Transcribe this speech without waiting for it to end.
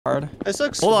hard. This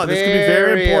looks Hold on, this could be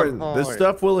very important. important. This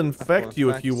stuff will infect you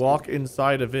if you walk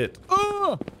inside of it.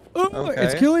 Oh, Okay.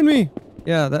 it's killing me.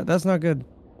 Yeah, that's not good.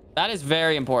 That is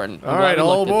very important. All right,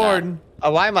 all aboard.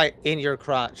 Oh, why am I in your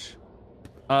crotch?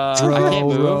 I can't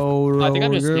move. Row, I think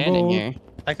I'm just row, standing row. here.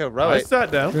 I could row I it. sat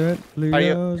down. Gently Are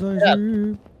you- as I Yeah.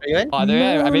 sleep. Are you in? Oh,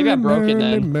 maybe I broke it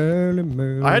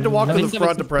then. I had to walk to I the think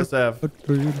front to press F.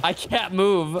 I can't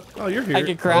move. Oh, you're here. I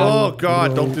can crouch. Oh,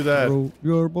 God, don't do that. Row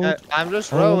your boat. I'm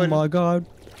just Oh rowing. my God.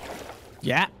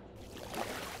 Yeah.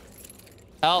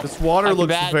 Help. This water I'll be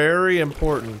looks back. very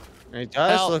important. It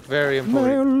does Help. look very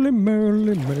important.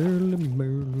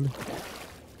 Merrily.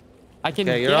 I can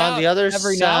Okay, you're get on out the other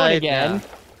every now and side again.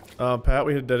 Pat,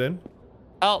 we hit that in.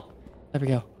 Help. There we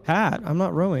go. Pat, I'm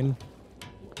not rowing.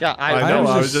 Yeah, I know. was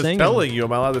I was just just singing. telling you.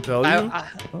 Am I allowed to tell you?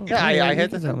 Oh, Yeah, I you hit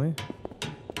can the tell me.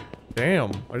 Damn.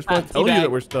 I just want to tell you teabag.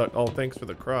 that we're stuck. Oh, thanks for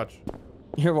the crotch.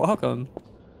 You're welcome.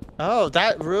 Oh,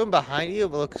 that room behind you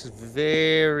looks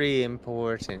very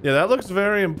important. Yeah, that looks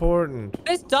very important.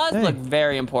 This does Hey. look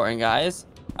very important, guys.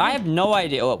 I have no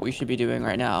idea what we should be doing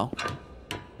right now.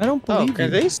 I don't Oh, believe can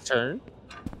you. these turn?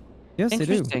 Yes, they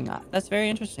do. Interesting. That's very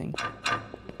interesting.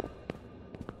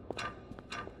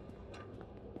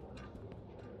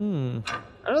 None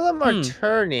of them are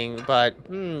turning, but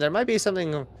there might be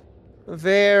something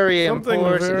very Something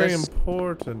important. very This-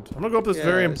 important. I'm gonna go up this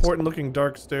very Yes. important looking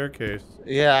dark staircase.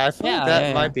 Yeah, I feel Yeah, like that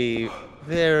yeah, might be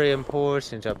very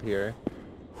important up here.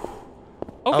 Okay.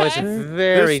 Oh, it's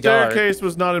very This dark. staircase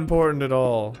was not important at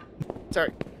all.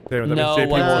 Sorry. Damn it, that No means JP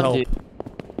one won't will help. do-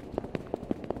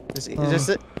 Is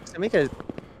this to make a?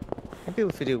 Maybe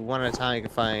if we do one at a time, you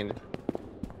can find.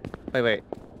 Wait.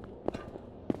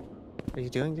 Are you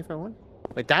doing a different one?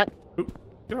 Wait, that?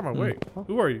 Get out of my way.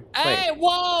 Who are you? Hey,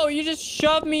 whoa! You just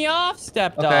shoved me off,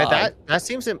 stepdog. Okay, that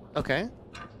seems okay.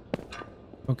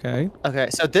 Okay. Okay,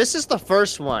 so this is the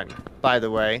first one, by the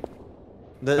way.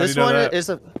 do This you know one that? is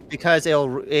because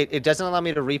it doesn't allow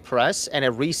me to repress, and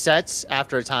it resets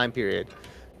after a time period.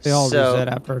 They all So- reset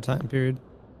after a time period.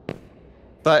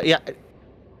 But yeah.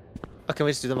 Oh, can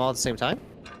we just do them all at the same time?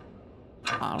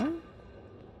 I don't know.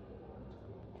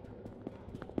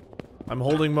 I'm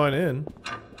holding mine in.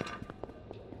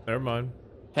 Never mind.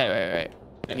 Okay, wait.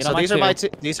 Get So on my these are two. my two.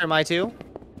 These are my two.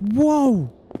 Whoa.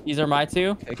 These are my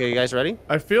two. Okay, you guys ready?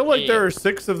 I feel like Yeah. there are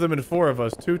 6 of them and 4 of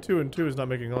us. 2, 2, and 2 is not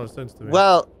making a lot of sense to me.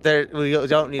 Well, we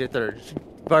don't need a third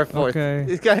or fourth. Okay.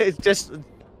 It's just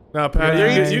Now, Pat,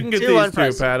 Yeah. you can get Two these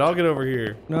unpressed. 2, Pat. I'll get over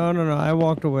here. No. I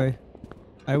walked away.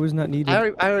 I was not needed.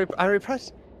 I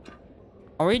repressed.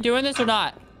 Are we doing this or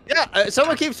not? Yeah,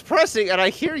 someone keeps pressing, and I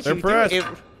hear you. They're do pressed. it.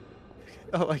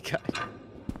 Oh my god.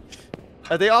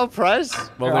 Are they all pressed?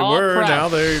 Well, They're they all were. pressed. Now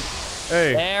they're.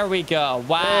 Hey. There we go.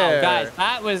 Wow, There. guys,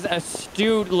 that was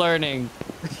astute learning.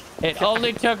 It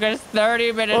only took us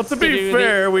 30 minutes Well, to be do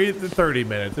fair, 30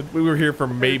 minutes. We were here for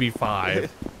maybe 5.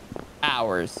 the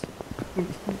hours.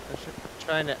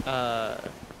 Trying to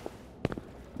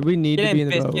Do we need Get to be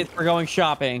in, in the boat? biscuits. We're going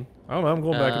shopping. I don't know. I'm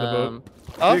going back in the boat.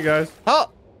 Oh, See you guys. oh!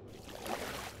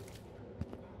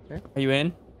 Are you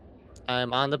in?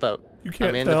 I'm on the boat. You can't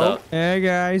I'm in tell. the boat. Hey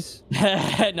guys.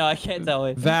 No, I can't tell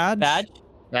it. Vag? Badge?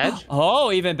 Badge?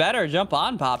 Oh, even better. Jump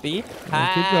on, Poppy.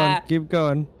 Keep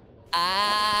going.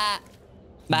 Ah.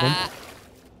 Bump.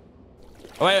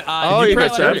 Wait, Oh, did you put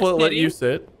Press it on F, will it your let you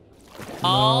city? sit?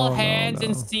 All No, hands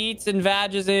and no. seats and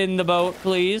badges in the boat,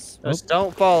 please. Just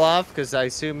don't fall off, because I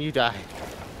assume you die.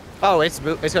 Oh, it's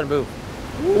gonna move.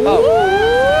 Oh,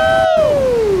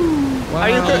 Wow,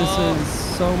 you this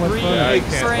is so much Three fun. Yeah, I big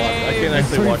can't watch. I can't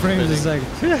actually 3 watch frames a spinning.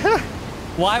 second.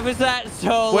 Why was that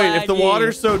so Wait, if the laggy?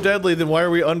 water's so deadly, then why are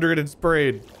we under it and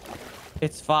sprayed?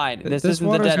 It's fine. This isn't the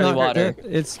water's deadly not- water.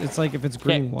 It's like if it's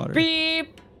green Okay. water.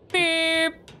 Beep,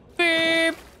 beep,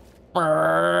 beep.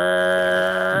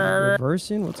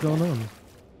 Reversing? What's going on?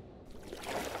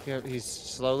 yeah, he's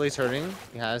slowly turning.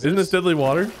 He has. Isn't this deadly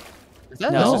water? Is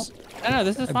that No. this is- No,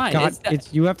 this is fine. God,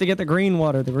 It's you have to get the green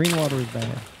water. The green water is bad.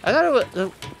 I thought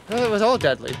it was all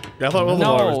deadly. Yeah, I thought all the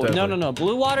water was deadly. no.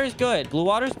 Blue water is good. Blue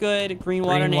water's good. Green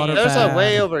water, Green water names. There's bad. a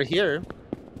way over here.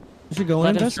 You should go Let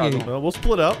and him investigate. struggle. Well, we'll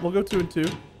split up. We'll go 2 and 2.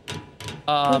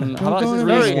 How about Go this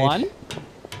very- is one?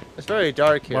 It's very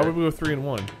dark here. Why would we go 3 and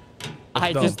 1?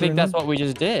 I dumb. just think that's what we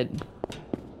just did.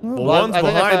 Well, Well, one's I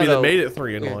think I behind me found that a- made it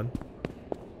 3 and yeah. 1.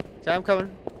 Okay, I'm coming.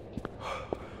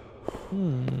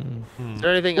 Hmm. Is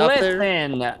there anything up there?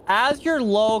 Listen, as your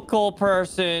local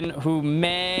person who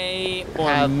may or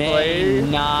Have may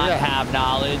played? not Yeah. have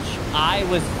knowledge, I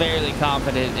was fairly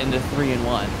confident in the 3 and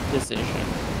 1 decision.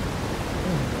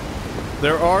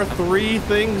 There are 3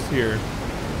 things here.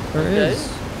 There Okay. is.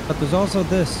 But there's also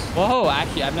this. Whoa,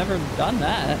 actually, I've never done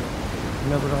that. You've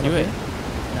never gone Do up it. here?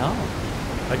 No.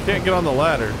 I can't get on the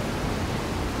ladder.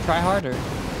 Try harder.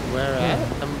 Where Yeah.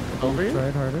 I'm over here? Try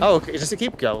it harder. Oh, okay. Does it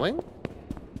keep going?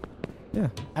 Yeah.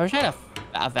 I wish I had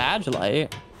a vag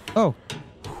light. Oh,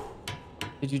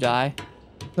 Did you die?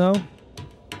 no.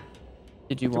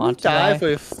 Did you Did we want to die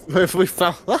die? if we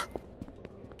fell?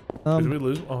 Did we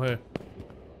lose? Oh, hey.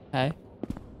 Hey.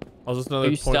 Oh, is this Are another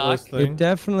you pointless stuck? thing? It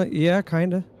definitely, yeah,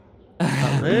 kinda.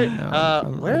 Where,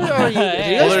 where are you? Did you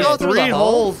Hey. guys Well, go there's through 3 the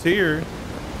hole? holes here.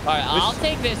 All right, I'll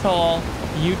take this hole.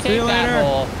 You See take you that later.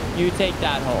 hole. You take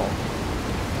that hole.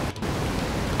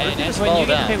 And if you that's just when fall you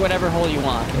get to down? pick whatever hole you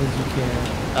want. As you can.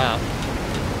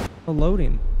 Oh. Oh,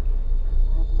 loading.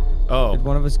 Oh. Did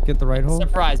one of us get the right hole?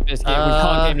 Surprise, Biscuit. We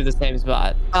all came to the same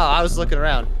spot. Oh, I was looking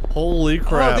around. Holy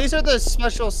crap. Oh, these are the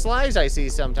special slides I see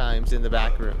sometimes in the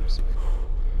back rooms.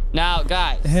 Now,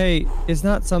 guys, Hey, it's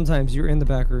not sometimes. You're in the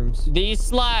back rooms. these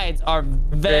slides are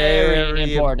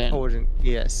very important.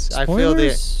 Yes, I feel the.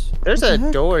 Spoilers? There's What a the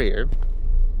heck? door here.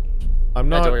 I'm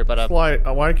not don't worry about it. slide.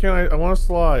 Why can't I want to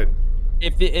slide.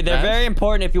 They're Huh? very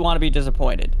important if you want to be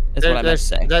disappointed. Is what I meant to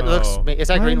say. That looks. Oh. Is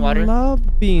that green I water?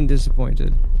 love being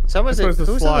disappointed. Someone's That's in, supposed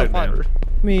to who's in slide, the man. water?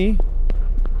 Me.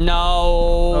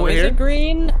 No, Over is here? it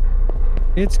green?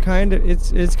 It's kind of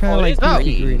it's kind Oh, of it like is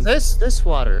pinky green. green. This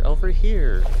water over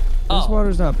here. This Oh.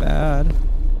 water's not bad.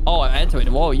 Oh, I'm into it.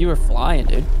 Whoa, you were flying,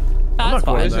 dude. not That's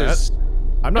going fine. to This is.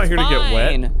 I'm not It's here to get wet.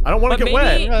 fine. I don't want But to get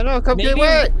maybe- wet. No, come get Maybe,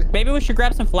 wet. maybe we should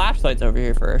grab some flashlights over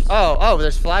here first. Oh,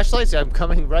 there's flashlights. I'm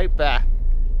coming right back.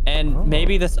 And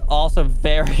maybe this also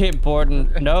very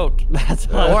important note. That's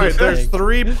all. All I'm right, there's saying.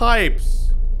 3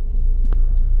 pipes.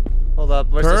 Hold up.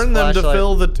 Where's Turn this them to flashlight?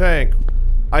 fill the tank.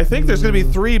 I think there's going to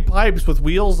be 3 pipes with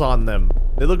wheels on them.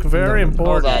 They look very No. Hold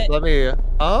important. up. Let me.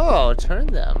 Oh, turn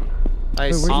them. I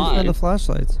Wait, see. where'd you Fine. find the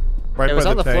flashlights? Right It was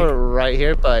by on the the tank. floor right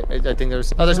here, but I think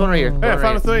there's. Oh, there's one right here. Oh. Hey, I One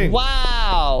found a right here. thing.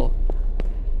 Wow.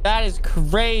 That is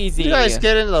crazy. Did you guys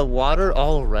get into the water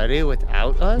already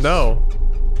without us? No.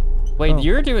 Wait, Oh.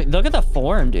 you're doing. Look at the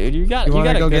form, dude. You got. You You want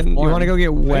got to a go good get? You form. want to go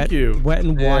get wet? you. Wet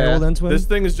and Yeah. wild, Entoan. This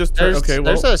thing is just There's, okay. Well,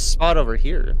 there's a spot over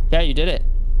here. Yeah, you did it.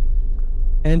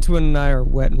 Entoan and I are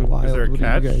wet and wild. there a What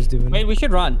catch? are you guys doing? Wait, we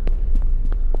should run.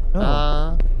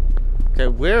 Oh, Okay,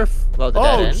 we're. Well, the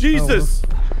dead oh end. Jesus!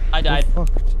 I we're died.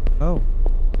 fucked. Oh.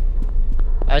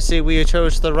 I see we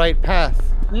chose the right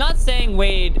path. I'm not saying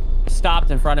Wade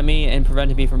stopped in front of me and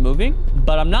prevented me from moving,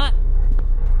 but I'm not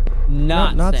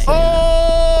Not saying. saying-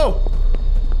 Oh!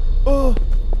 Oh!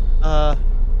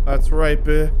 That's right,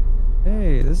 bitch.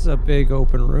 Hey, this is a big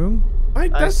open room. I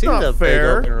That's see not the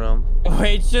fair. big open room.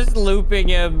 Wade's just looping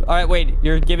him. All right, Wade,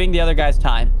 you're giving the other guys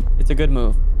time. It's a good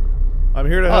move. I'm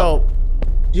here to Oh. help.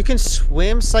 You can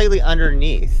swim slightly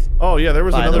underneath. Oh yeah, there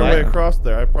was By the another way way. across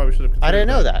there. I probably should have. I didn't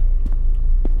know that.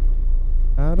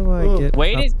 How do I Oh. get?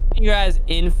 Wade up? is giving you guys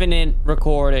infinite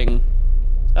recording.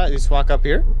 You just walk up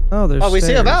here. Oh, there's. Oh, we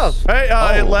see a stairs. valve. Hey,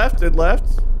 it Oh. left. It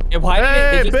left. And why did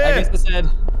Hey, it just, I guess it said.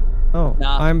 Oh,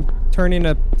 Nah. I'm turning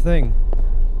a thing.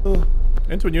 Oh.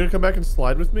 Antoine, you gonna come back and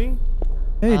slide with me?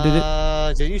 Hey, did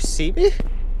it? Did you see me?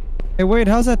 Hey, wait,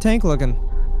 how's that tank looking?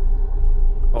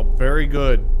 Oh, very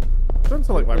good. Doesn't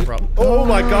sound like my problem. Oh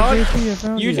my God! JP, I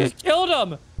found You just killed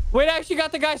him. Wade actually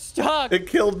got the guy stuck. It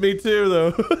killed me too,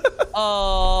 though.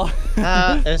 Oh.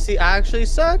 Does he actually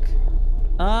suck?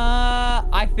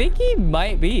 I think he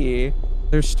might be.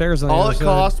 There's stairs on the all other it side.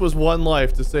 cost was 1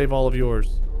 life to save all of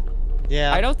yours.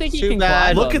 Yeah. I don't think he too can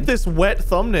bad. climb. Look at this wet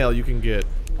thumbnail you can get.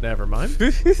 Never mind.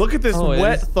 Look at this Oh, it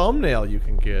wet is. thumbnail you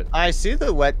can get. I see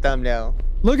the wet thumbnail.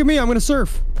 Look at me, I'm gonna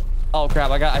surf. Oh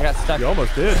crap! I got stuck. You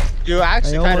almost did. You I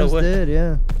actually kind of almost would. did,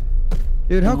 yeah.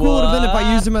 Dude, how cool would it have been if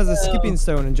I used him as a Whoa. skipping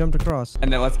stone and jumped across?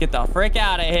 And then let's get the frick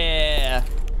out of here.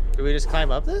 Do we just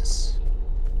climb up this?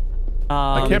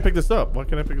 I can't pick this up. Why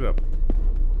can't I pick it up?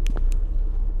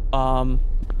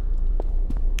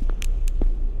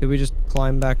 Did we just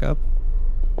climb back up?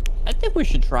 I think we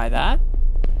should try that.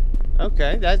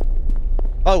 Okay, that.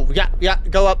 Oh, yeah.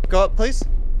 Go up, please.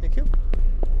 Thank you.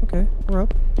 Okay, we're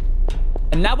up.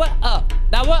 And now we're up.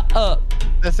 Now we're up.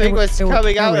 The thing was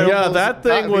coming out. and Yeah, almost that got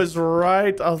thing me. was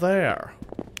right there.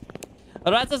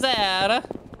 Right there.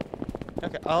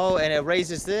 Okay. Oh, and it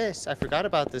raises this. I forgot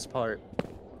about this part.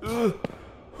 The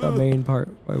main part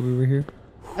why we were here.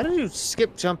 How did you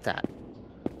skip jump that?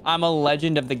 I'm a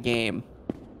legend of the game.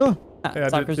 Oh, Hey, I did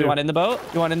Suckers, too. you want in the boat?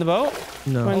 You want in the boat?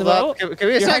 no. Join Hold the up. boat? Give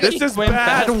me a You're second. This is Swim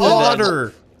bad fast.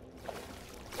 water.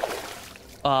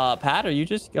 Pat, are you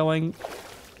just going?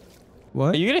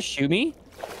 What? Are you gonna shoot me?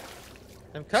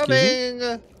 I'm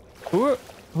Excuse coming.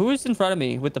 Who is in front of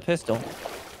me with the pistol?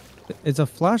 It's a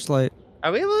flashlight.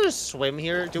 Are we able to swim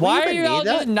here? Do Why we are even you all need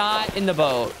that? just not in the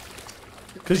boat?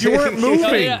 Because you weren't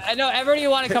moving. No, everybody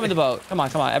want to come in the boat. Come on.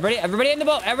 Everybody in the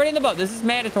boat. Everybody in the boat. This is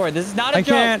mandatory. This is not a joke.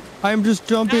 I can't. I'm just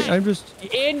jumping. I'm just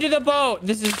into the boat.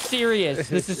 This is serious.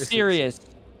 This is serious.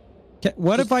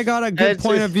 What if I got a good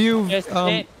point of view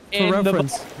for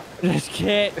reference? Just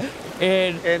get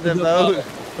in the boat.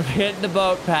 Get in the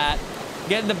boat, Pat.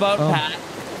 Get in the boat, Pat.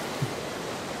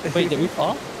 Wait, did we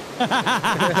fall?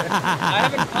 I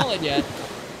haven't fallen yet.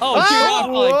 Oh,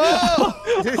 whoa!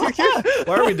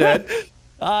 Why are we dead?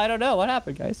 I don't know. What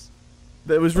happened, guys?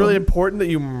 It was really important that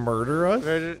you murder us?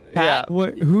 Yeah.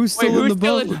 Who's still in the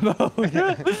boat?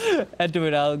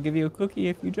 Entoan, I'll give you a cookie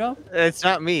if you jump. It's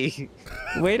not me.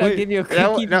 Wait, I'll give you a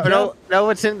cookie. No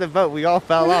one's in the boat. We all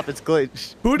fell off. It's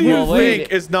glitched. Who do you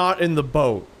think is not in the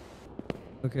boat?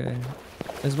 Okay.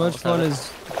 As much fun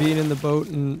as being in the boat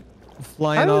and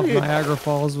flying off Niagara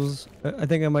Falls was, I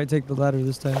think I might take the ladder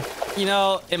this time. You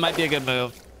know, it might be a good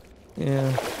move.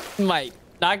 Yeah. Might.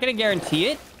 Not gonna guarantee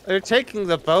it. They're taking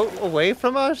the boat away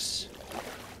from us?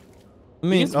 I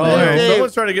mean,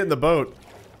 someone's trying to get in the boat.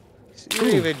 You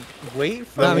didn't even wait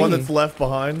for that one that's left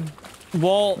behind.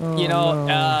 Well,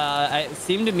 it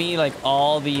seemed to me like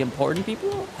all the important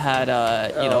people had,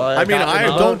 I mean, I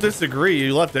don't disagree.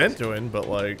 You left Entoan, but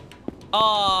like.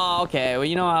 Oh, okay. Well,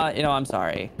 you know, I'm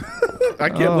sorry. I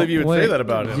can't believe you would say that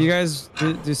about him. Do you guys,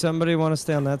 do somebody want to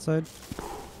stay on that side?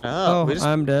 Oh,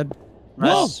 I'm dead.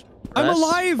 Whoa! I'm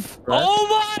alive! Oh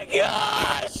my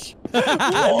gosh!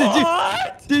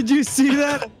 Did you see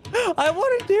that? I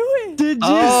want to do it. Did you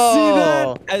see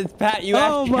that? As Pat, you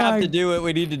actually have to do what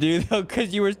we need to do though,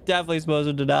 because you were definitely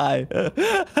supposed to die.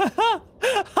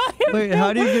 Wait,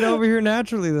 how do you get over here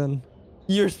naturally then?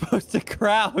 You're supposed to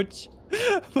crouch.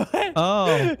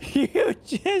 But you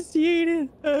just yeeted.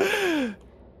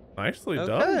 Nicely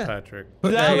done, Patrick.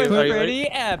 That was pretty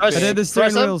epic. I did the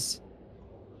steering wheels.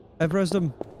 I pressed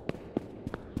them.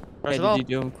 Okay, did you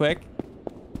do them quick?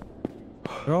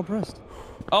 They're all pressed.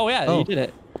 Oh yeah, you did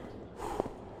it.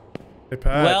 Hey,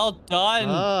 Pat. Well done,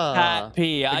 Pat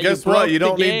P. Guess what? You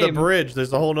don't need the bridge.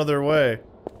 There's a whole nother way.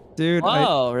 Dude.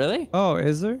 Oh, really? Oh,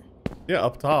 is there? Yeah,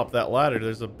 up top, that ladder.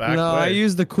 There's a back way. No, I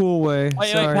used the cool way.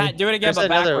 Wait, Pat, do it again, but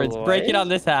backwards. Break it on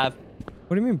this half.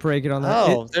 What do you mean break it on that?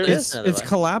 Oh, it's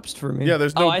collapsed for me. Yeah,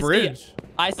 there's no bridge.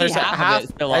 I see half of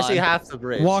it still on. I see half the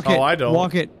bridge. Walk it. Oh, I don't.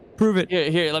 Walk it. Prove it.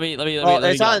 Here, let me. Oh,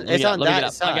 it's on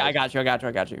that side. I got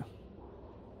you.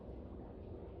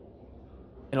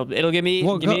 It'll give me.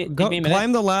 Well, give me a minute.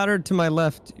 Climb the ladder to my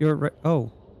left. You're right.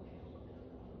 Oh.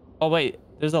 Oh wait,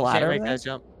 there's a ladder. Can't make that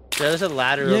jump. Yeah, there's a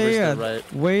ladder over to the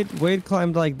right. Wade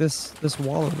climbed like this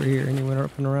wall over here, and he went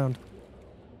up and around.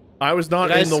 I was not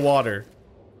in the water.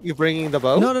 You bringing the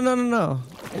boat? No.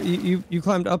 You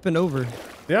climbed up and over.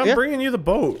 Yeah, I'm bringing you the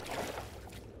boat.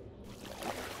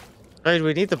 Wait,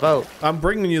 we need the boat. I'm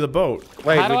bringing you the boat.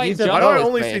 Wait, How do I need the jump? Why do I Oh,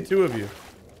 only wait. see two of you?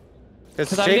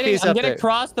 Because I'm gonna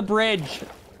cross the bridge.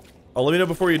 Oh, let me know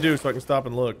before you do so I can stop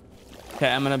and look. Okay,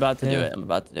 I'm about to do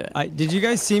it. Did you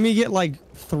guys see me get like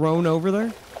thrown over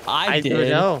there? I did.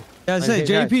 No. Yeah, I said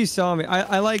JP saw me.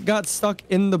 I like got stuck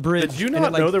in the bridge. Did you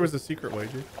not know there was a secret way,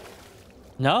 Jake?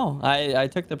 No, I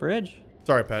took the bridge.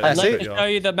 Sorry, Pat. Let me show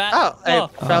you the map. Oh, I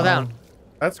fell down.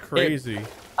 That's crazy.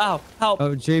 Oh, help. Oh,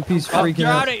 JP's freaking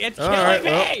out. It's killing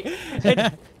me.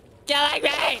 It's killing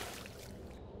me.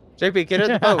 JP, get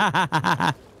in the boat.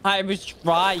 I was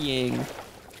trying.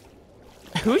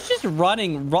 Who's just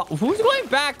running? Who's going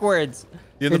backwards?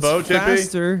 You in the boat, JP?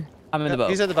 Faster. I'm in the boat.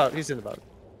 He's in the boat.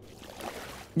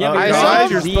 Yeah,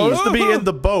 guys, you're supposed to be in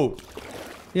the boat.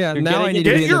 Yeah, now I need to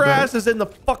be in the boat. Get your asses in the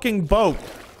fucking boat.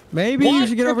 Maybe you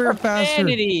should get over here faster.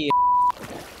 Profanity.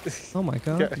 Oh my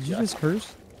god, did you just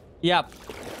curse? Yep.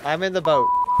 I'm in the boat.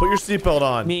 Put your seatbelt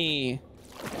on. Me.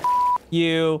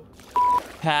 You.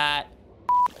 Pat.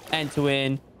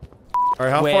 Entoan. All right,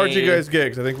 how far did you guys get?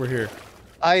 Because I think we're here.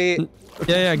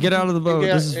 Yeah, get out of the boat.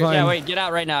 This is fine. Yeah, wait, get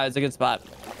out right now. It's a good spot.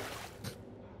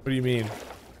 What do you mean?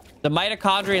 The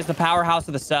mitochondria is the powerhouse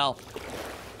of the cell.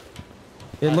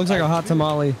 It looks like a hot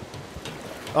tamale.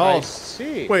 Oh, I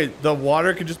see. Wait, the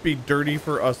water could just be dirty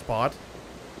for a spot?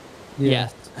 Yeah.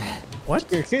 Yes. What?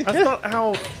 That's not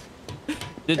how...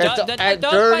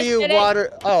 Dirty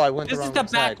water. Oh, I went the wrong side. This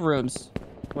is the back rooms.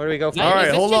 Where do we go from? All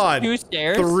right, hold on. 2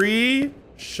 stairs? 3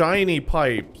 shiny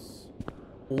pipes.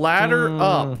 Ladder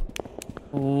up.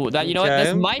 Ooh, you know what?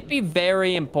 This might be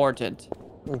very important.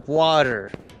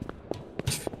 Water.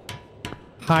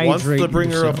 Once the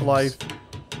bringer of life,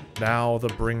 now the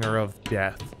bringer of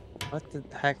death. What the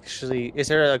actually? Is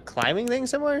there a climbing thing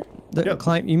somewhere?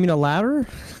 You mean a ladder?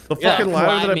 The fucking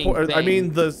ladder that I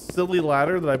mean the silly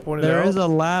ladder that I pointed out. There is a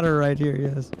ladder right here,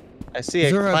 yes. I see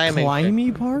Is a there climbing a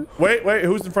climby part? Wait,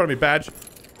 who's in front of me? Badge.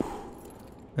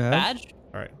 Badge?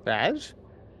 All right. Badge?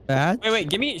 Badge?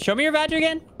 Wait, show me your badge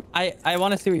again. I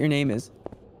want to see what your name is.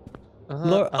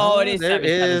 Lord, it is there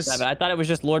 777. I thought it was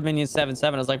just Lord Minion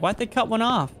 77. I was like, why'd they cut one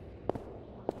off?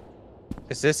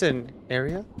 Is this an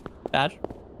area? Badge?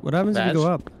 What happens if you go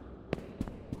up?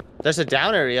 There's a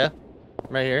down area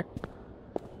right here.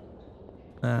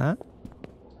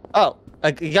 Oh,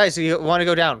 you guys, you want to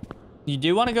go down? You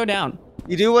do want to go down.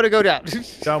 You do want to go down.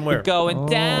 Down where? We're going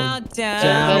down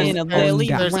down, in a lily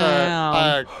There's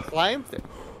round. a climb thing.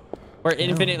 We're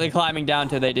infinitely climbing down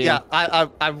till they do. Yeah,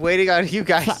 I'm waiting on you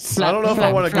guys. I don't know if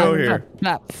I want to go here.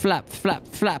 Flap, flap, flap,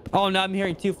 flap. Oh, no, I'm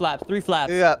hearing 2 flaps, 3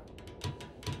 flaps. Yeah.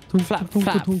 Flap,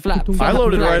 flap, flap, I flap.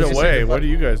 loaded right Just away. like What are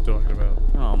you guys talking about?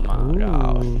 Oh my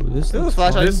god. This Ooh, looks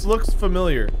flashlight. This looks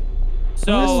familiar.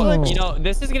 So, Oh. you know,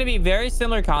 this is going to be very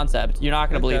similar concept. You're not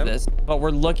going to believe Okay. this, but we're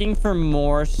looking for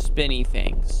more spinny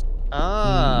things.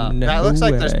 Ah, No that looks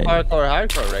like there's way. parkour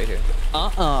hardcore right here.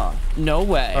 No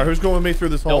way. All right, who's going with me through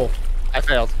this hole? I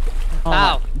failed. Oh,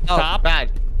 Ow. Oh, Stop. bad.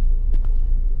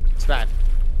 It's bad.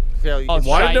 Fail. Oh,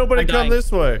 Why Shite, did nobody I'm come dying. this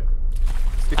way?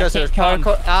 Because I there's can't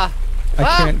parkour. Ah. I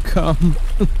Ah! can't come.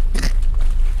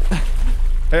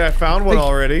 Hey, I found one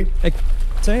already.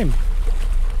 Same.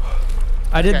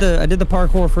 I did the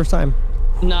parkour first time.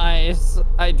 Nice.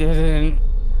 I didn't.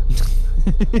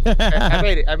 I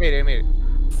made it. I made it.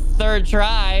 3rd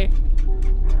try.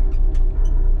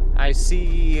 I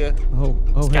see. Oh,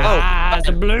 hey. Skies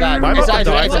are blue. Bad. Am I It's about to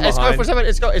die from go behind? for someone.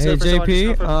 It's go Hey, for someone. Just JP,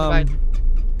 go for behind.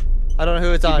 I don't know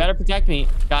who it's You on. better protect me.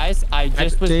 Guys, I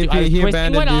just was, JP, I was he twisting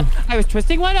abandoned one up. you. I was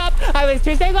twisting one up.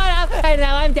 And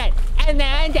now I'm dead. And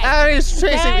now I'm dead. Ah, he's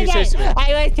chasing me. He's chasing me.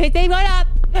 I was twisting one up.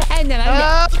 And now I'm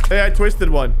Ah! Hey, I twisted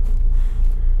one.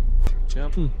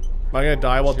 Jump. Am I gonna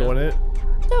die while doing it? dead.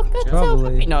 So good, so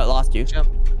Probably. happy. No, it lost you. Jump.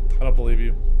 I don't believe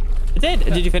you. It did.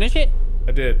 Did you finish it?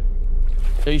 I did.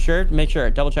 Are you sure? Make sure.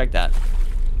 Double check that.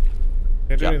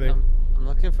 Can't do Yeah. anything. I'm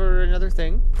looking for another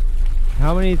thing.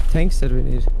 How many tanks did we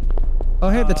need? Oh,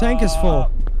 hey, the tank is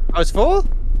full. Oh, it's full?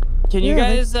 Can you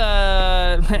Yeah, guys,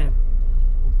 I'm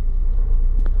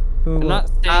not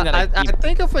saying that I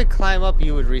think if we climb up,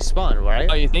 you would respawn, right?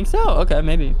 Oh, you think so? Okay,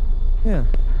 maybe. Yeah.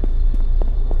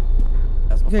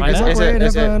 Guess we'll Okay, find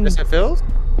guys, out. Is it filled?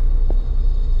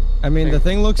 I mean, the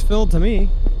thing looks filled to me.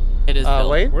 It is filled.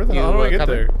 Wait. Where the hell do I get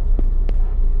coming? there?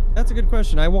 That's a good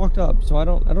question. I walked up, so I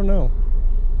don't know.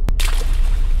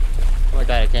 Oh my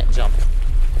god, I can't jump.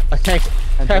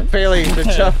 I'm failing to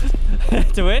jump.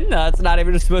 To win? No, it's not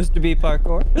even supposed to be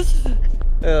parkour.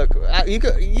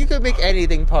 You could make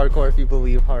anything parkour if you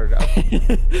believe hard enough.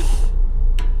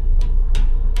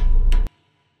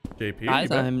 JP, Guys, you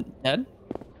back? I'm dead.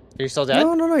 Are you still dead?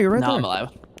 No, you're right No, there. I'm alive.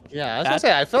 Yeah, I was gonna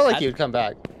say, I felt like you'd come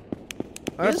back.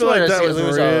 I just feel like wanted to that see was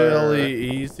lose our- really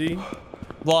easy.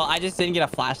 Well, I just didn't get a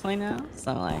flashlight now,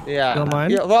 so like. Yeah. Don't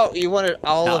mind? Yeah, well, you wanted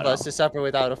all No, of us no. to suffer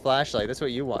without a flashlight. That's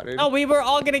what you wanted. No, we were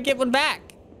all gonna get one back.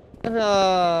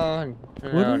 No,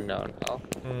 Would no, we? no.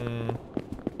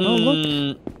 Oh, look.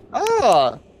 Mm,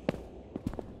 Oh!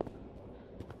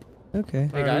 Okay.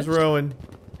 Hey, Alright, who's guys. rowing?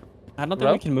 I don't think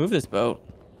Rope? we can move this boat.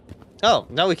 Oh,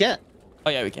 no, we can't. Oh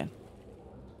yeah, we can.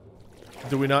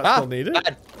 Do we not Ah, still need it?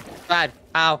 bad. Bad.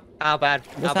 Ow. Ow, bad.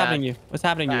 What's Ow, happening to bad. you? What's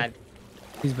happening to you? Bad.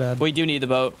 He's bad. We do need the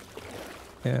boat.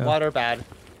 Yeah. Water bad.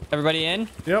 Everybody in?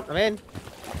 Yep. I'm in.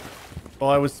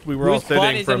 Well, we were all Whose blood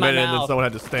sitting is for a in my minute, and then mouth? someone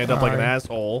had to stand up like an Sorry.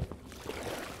 asshole.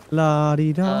 La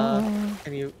di da.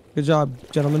 Can you... Good job,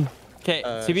 gentlemen. Okay,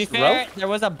 Uh, to be rope? fair, there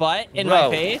was a butt in Row.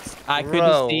 my face. I couldn't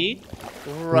Row. see.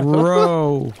 Row.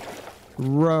 Row.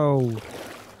 Row.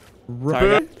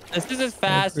 Sorry, guys. This is as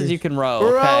fast as you can row,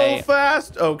 Row okay?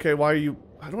 fast. Okay, why are you?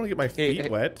 I don't want to get my feet Hey,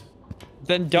 wet.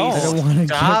 Then I don't. don't want to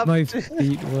get Stop. my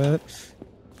feet wet.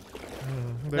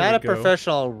 There Not we a go.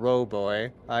 professional row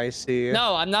boy. I see.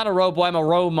 No, I'm not a row boy. I'm a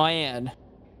row man.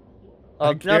 Oh,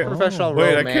 I not a can't- professional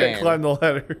Wait, row I man. can't climb the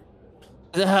ladder.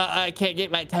 I can't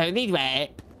get my toesies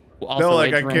wet. Also, No,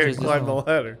 like I age can't wrenches as climb the well.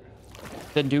 ladder.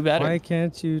 Then do better. Why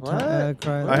can't you What?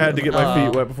 cry? I had to get my Oh.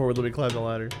 feet wet before we let me climb the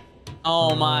ladder.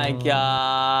 Oh my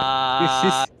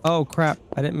god. Oh crap!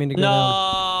 I didn't mean to go No,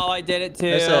 down. I did it too.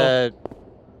 There's a...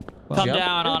 Come jump?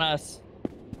 down on us.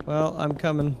 Well, I'm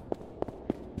coming.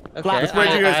 Okay. Flat- Which way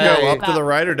did you guys I- go? I- Up to the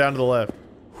right or down to the left?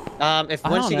 If I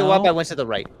once don't you go up, know. I went to the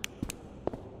right.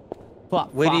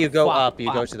 Flop, When flop, you go flop, up, you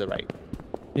go flop. to the right.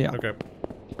 Yeah. Okay.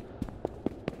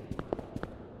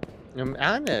 I'm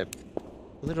on a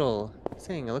little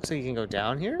thing. It looks like you can go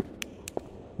down here.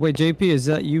 Wait, JP, is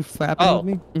that you fapping Oh. with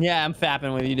me? Yeah, I'm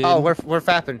fapping with you, dude. Oh, we're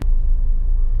fapping.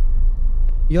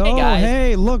 Yo, Hey, guys.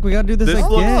 hey, look, we gotta do this This again.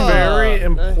 looks very Oh,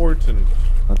 important.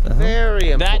 What the hell?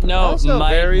 Very important. That note also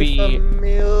might very be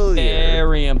familiar.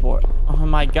 very important. Oh Oh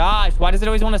my gosh. Why does it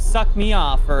always want to suck me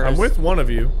off first? I'm with one of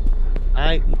you.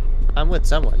 I'm with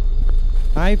someone.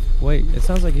 Wait, it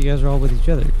sounds like you guys are all with each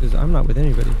other because I'm not with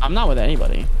anybody. I'm not with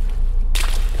anybody.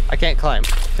 I can't climb.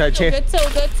 Toga,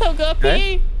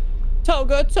 Okay. pee.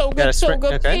 Toga,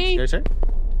 Okay, pee. your turn.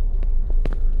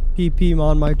 PP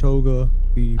on my toga.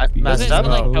 I messed Doesn't it up.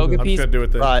 smell like toga I'm peas just gonna do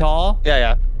it then. But- tall?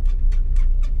 Yeah.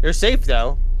 You're safe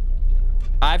though.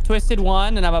 I've twisted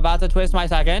one, and I'm about to twist my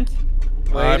second.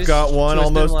 I've got one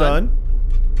almost done.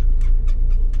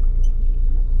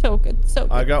 Toga,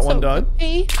 I got one done.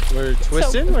 pee. We're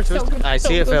twisting. I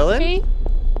see it filling.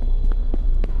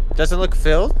 Doesn't look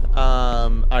filled.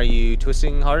 Are you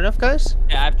twisting hard enough, guys?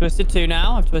 Yeah, I've twisted two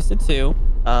now. I've twisted two.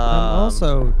 I'm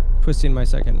also twisting my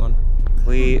second one.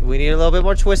 We need a little bit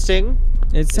more twisting.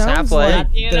 It sounds halfway. like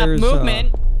Not seeing enough there's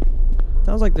movement.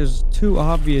 sounds like there's 2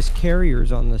 obvious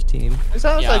carriers on this team. It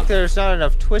sounds Yeah. like there's not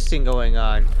enough twisting going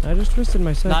on. I just twisted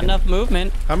my second. Not enough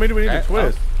movement. How many do we need to Okay,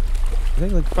 twist? I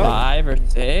think like 5 or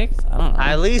 6. I don't know.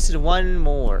 At least one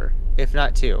more, if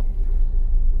not 2.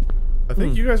 I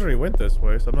think you guys already went this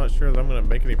way, so I'm not sure that I'm gonna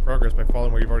make any progress by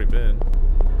following where you've already been.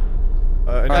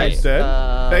 And Right, instead,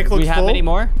 tank Do looks we have full. any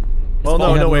more? Well,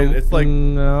 full. no, wait. It's like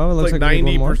no, it looks like like we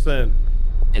need one more. 90%.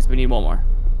 Yes, we need one more.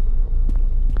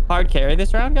 Hard carry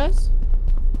this round, guys.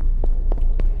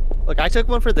 Look, I took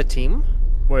one for the team.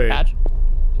 Wait. Patch.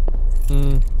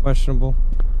 Questionable.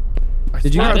 I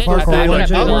Did you swear get I the put parkour one one, in.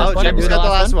 Jay? Oh, What? JP's got the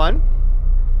last one.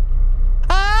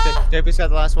 JP's got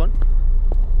the last one.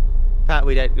 Pat,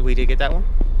 we did get that one.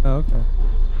 Oh, okay.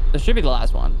 This should be the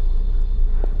last one.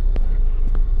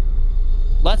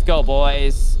 Let's go,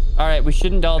 boys. All right, we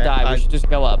shouldn't all Okay, die. We should just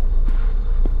go up.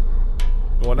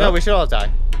 Going No, up? we should all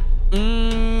die.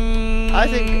 I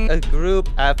think a group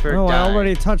effort. No, I died.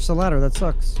 already touched the ladder. That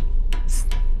sucks.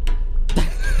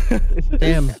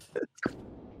 Damn.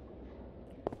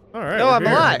 All right. No, we're I'm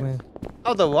here. alive.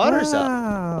 Oh, the water's up.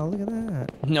 Wow, look at that.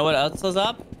 You know what else is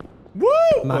up? Woo!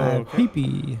 My Okay.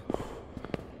 pee-pee.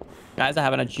 Guys, I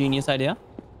have a genius idea.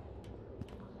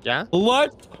 Yeah.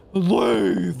 Let's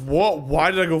leave. What?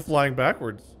 Why did I go flying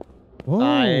backwards? Whoa,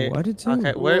 I did too.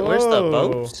 Okay, where's the Whoa.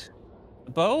 boat?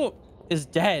 The boat is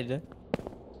dead.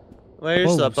 Where's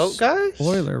Whoa, the boat, guys?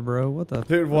 Spoiler, bro. What the?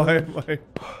 Dude, why am I?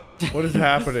 What is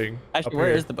happening? Actually, up where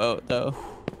here? is the boat, though?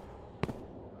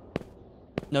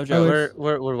 No Oh, joke.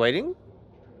 we're waiting.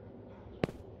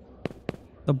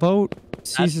 The boat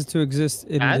ceases to exist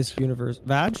in Vag? this universe.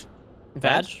 Vag?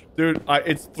 Vag? Dude,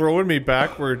 it's throwing me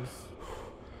backwards.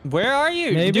 Where are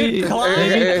you? Maybe, Dude, climb.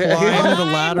 maybe climb the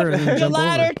ladder and the then jump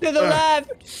ladder over. to the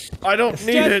left. I don't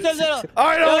need Just it. a little.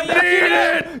 I don't No, yes, need you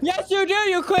it. do. Yes, you do.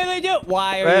 You clearly do.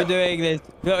 Why are you doing this?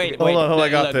 Wait, Hold on, I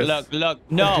got look, this.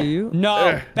 Look. No, Do you?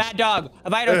 no. Bad dog.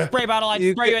 If I had a spray bottle, I'd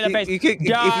spray you in the face. You could,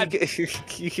 Dog.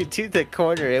 you could do the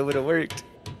corner. It would have worked.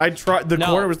 I tried. The No.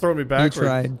 corner was throwing me You backwards.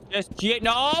 tried.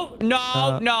 No.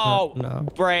 No.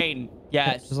 Brain.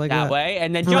 Yes, Just like that that. way.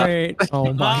 And then jump. Great.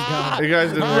 Oh my Ah. You guys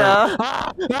didn't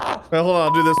work. Wait, hold on.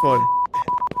 I'll do this one.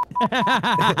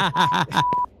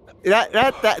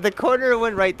 That the corner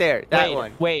one right there. That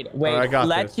one. Wait. I got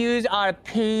Let's this. use our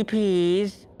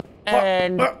PPs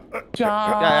and jump.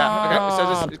 Yeah.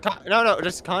 Okay. So just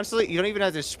just constantly. You don't even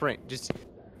have to sprint. Just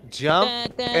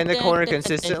jump in the corner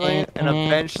consistently, and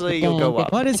eventually you'll go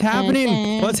up. What is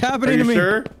happening? What's Are happening you to me?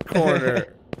 sure?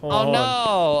 Corner. Hold Oh on.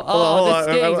 no! Hold on.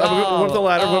 this stinks. I'm with the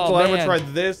ladder. With the ladder. I'm man. gonna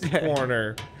try this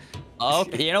corner.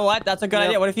 Okay, you know what? That's a good Yep.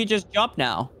 idea. What if you just jump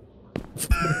now?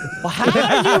 Well, how did you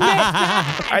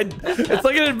miss that? It's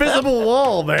like an invisible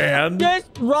wall, man. Just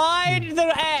ride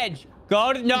the edge.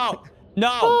 Go to no.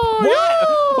 Oh,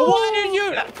 what? Why did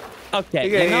you? Okay,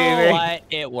 Okay, you know okay. what?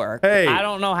 It worked. Hey, I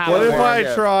don't know how What it if worked. I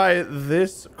Yeah. try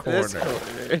this corner? This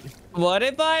corner. What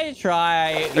if I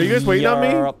try? Are you guys waiting on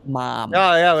me? your Mom.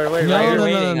 Oh yeah, we're waiting. No, right you're no,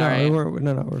 here. no, waiting, no, alright.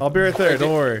 no. I'll be right there.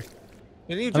 Don't worry.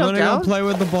 Can you I'm jump gonna down? go play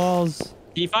with the balls.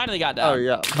 He finally got down. Oh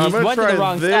yeah. He I'm gonna went to try the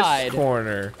wrong this side.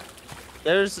 corner.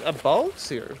 There's a balls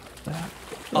here There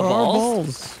are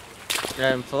balls? balls.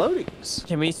 and floaties.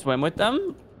 Can we swim with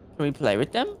them? Can we play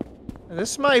with them?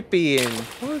 This might be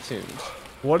important.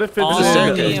 What if it's All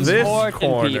Only the in this important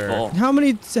corner? people. How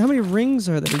many rings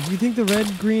are there? Do you think the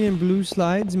red, green, and blue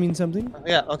slides mean something?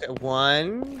 Yeah. Okay.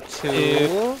 1,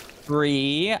 2.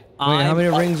 3. Wait, how many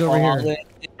rings over here?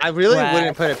 I really Red.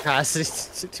 wouldn't put it past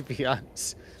it to be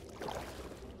honest.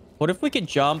 What if we could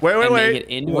jump Wait, and make it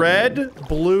into a ring? Red,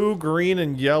 blue, green,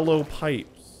 and yellow pipes.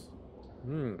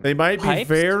 They might be Pipes?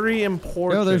 very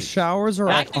important. No, there's showers are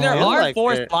Actually, there feel are like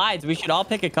 4 it. slides. We should all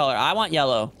pick a color. I want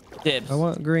yellow. Dibs. I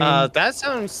want green. That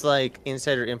sounds like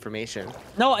insider information.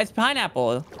 No, it's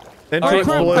pineapple. Then Oh choose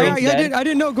crap! blue. I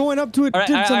didn't know going up to it All right,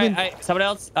 did something. someone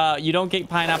else. You don't get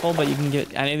pineapple, but you can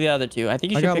get any of the other two. I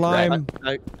think you I should got pick lime.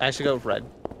 red. I should go red.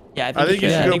 Yeah, I think you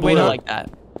should I go think we blue. like that.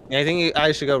 Yeah, I think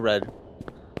I should go red.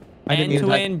 I didn't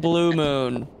mean Entoan Blue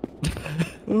Moon.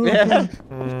 Oh, Yeah.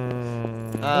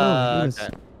 God. Okay.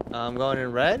 I'm going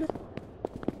in red.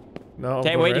 No.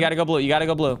 Okay, go wait. red. You gotta go blue. You gotta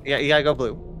go blue. Yeah, you gotta go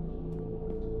blue.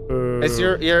 It's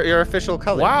your official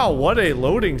color. Wow, what a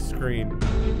loading screen.